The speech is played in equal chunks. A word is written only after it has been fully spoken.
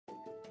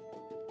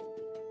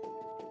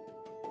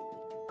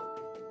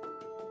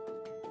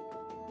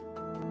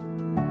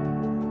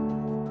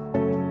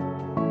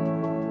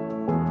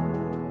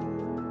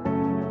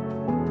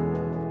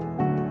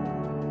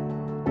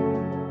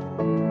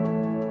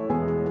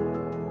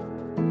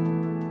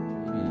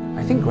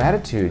I think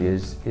gratitude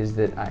is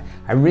that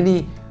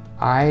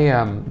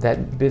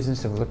that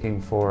business of looking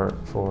for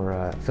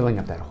filling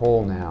up that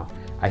hole now.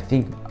 I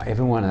think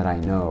everyone that I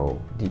know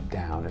deep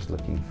down is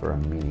looking for a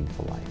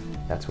meaningful life.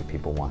 That's what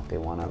people want. They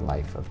want a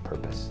life of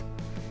purpose.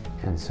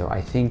 And so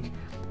I think,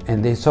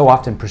 and they so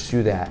often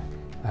pursue that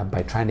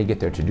by trying to get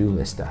their to-do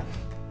list done.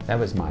 That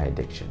was my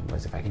addiction,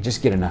 was if I could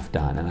just get enough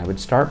done. And I would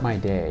start my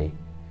day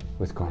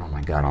with going, oh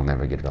my God, I'll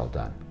never get it all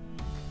done.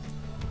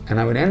 And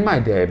I would end my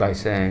day by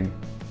saying,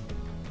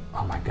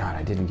 oh my God,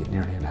 I didn't get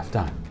nearly enough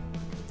done.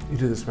 You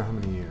did this for how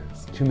many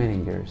years? Too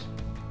many years.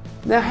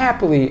 Now,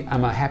 happily,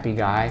 I'm a happy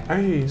guy.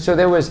 I hear you. So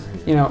there was,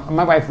 you know,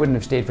 my wife wouldn't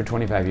have stayed for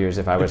 25 years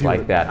if I was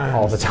like that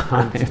all the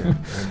time.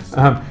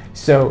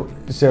 So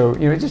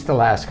you know, just the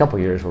last couple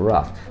of years were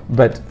rough.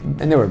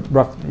 And there were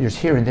rough years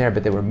here and there,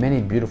 but there were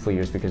many beautiful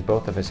years because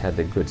both of us had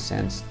the good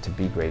sense to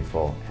be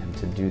grateful and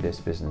to do this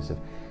business.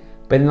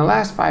 But in the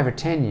last 5 or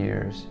 10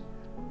 years,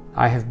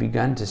 I have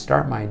begun to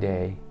start my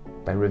day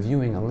by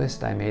reviewing a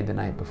list I made the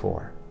night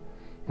before.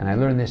 And I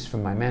learned this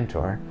from my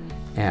mentor,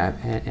 and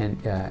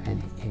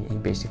he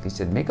basically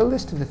said, make a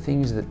list of the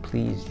things that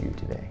pleased you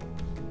today.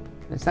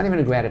 And it's not even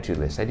a gratitude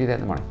list. I do that in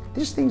the morning.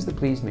 Just things that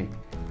pleased me.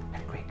 I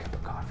had a great cup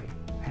of coffee.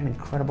 I had an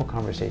incredible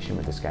conversation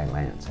with this guy,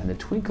 Lance, and the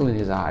twinkle in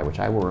his eye, which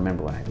I will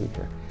remember when I leave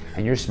here,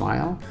 and your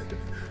smile,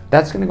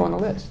 that's going to go on the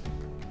list.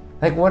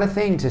 Like, what a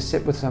thing to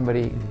sit with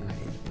somebody,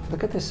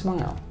 look at this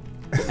smile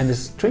and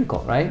this twinkle,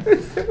 right?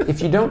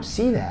 If you don't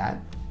see that,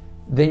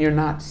 then you're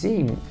not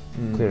seeing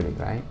clearly,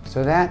 right?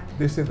 So that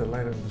they say the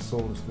light of the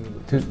soul is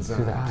through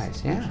the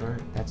eyes. Yeah,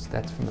 that's right.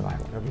 That's from the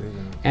Bible. I believe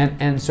that.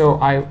 And so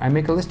I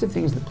make a list of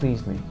things that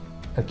pleased me.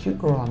 A cute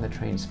girl on the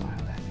train smiled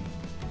at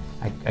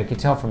me. I could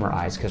tell from her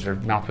eyes because her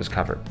mouth was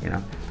covered, you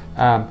know.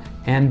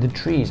 And the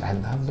trees, I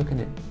love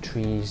looking at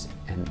trees,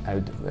 and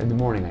in the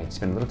morning I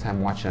spend a little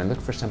time watching. I look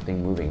for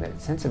something moving,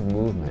 that sense of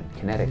movement,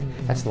 kinetic.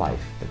 That's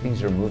life. The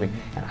things are moving,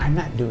 and I'm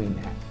not doing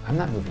that. I'm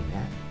not moving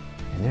that.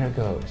 And there it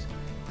goes.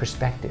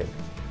 Perspective.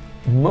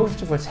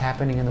 Most of what's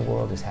happening in the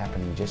world is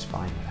happening just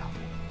fine without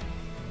me.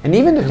 And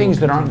even the things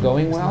that aren't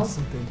going well,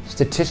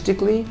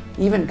 statistically,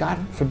 even God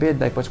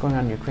forbid, like what's going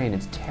on in Ukraine,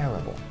 it's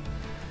terrible.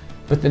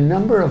 But the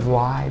number of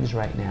lives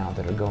right now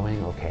that are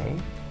going okay,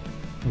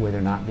 where they're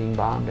not being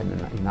bombed and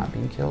they're not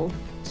being killed,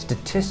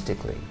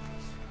 statistically,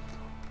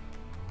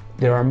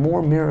 there are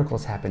more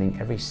miracles happening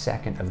every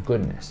second of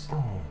goodness.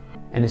 Oh.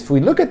 And if we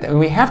look at that, and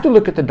we have to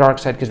look at the dark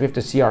side because we have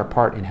to see our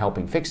part in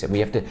helping fix it. We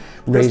have to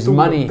raise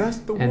money. That's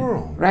the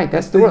world. Right,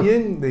 that's the world. The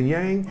yin, the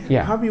yang,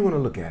 however you want to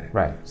look at it.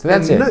 Right, so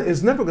that's it.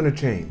 It's never going to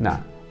change.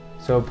 No.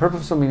 So a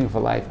purposeful,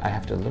 meaningful life, I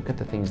have to look at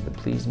the things that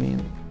please me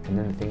and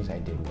then the things I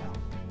did well.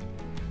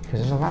 Because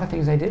there's a lot of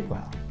things I did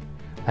well.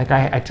 Like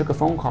I took a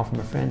phone call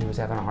from a friend who was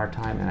having a hard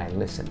time and I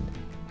listened.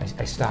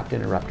 I stopped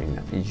interrupting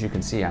them. As you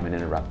can see, I'm an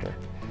interrupter.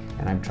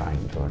 And I'm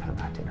trying to learn how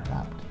not to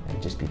interrupt and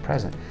just be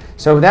present.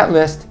 So that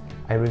list,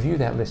 I review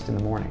that list in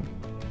the morning,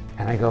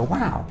 and I go,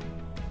 "Wow,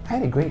 I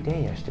had a great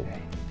day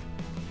yesterday."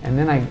 And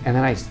then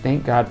I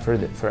thank God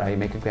for I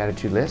make a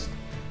gratitude list.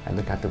 I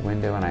look out the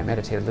window and I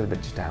meditate a little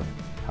bit, just how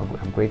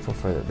I'm grateful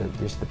for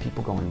just the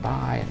people going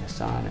by and the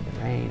sun and the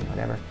rain and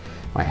whatever.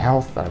 My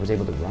health, that I was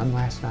able to run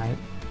last night,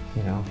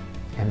 you know.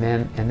 And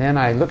then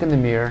I look in the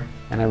mirror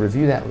and I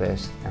review that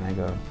list and I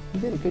go, "You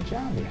did a good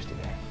job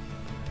yesterday.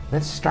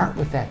 Let's start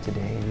with that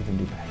today and even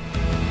do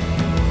better."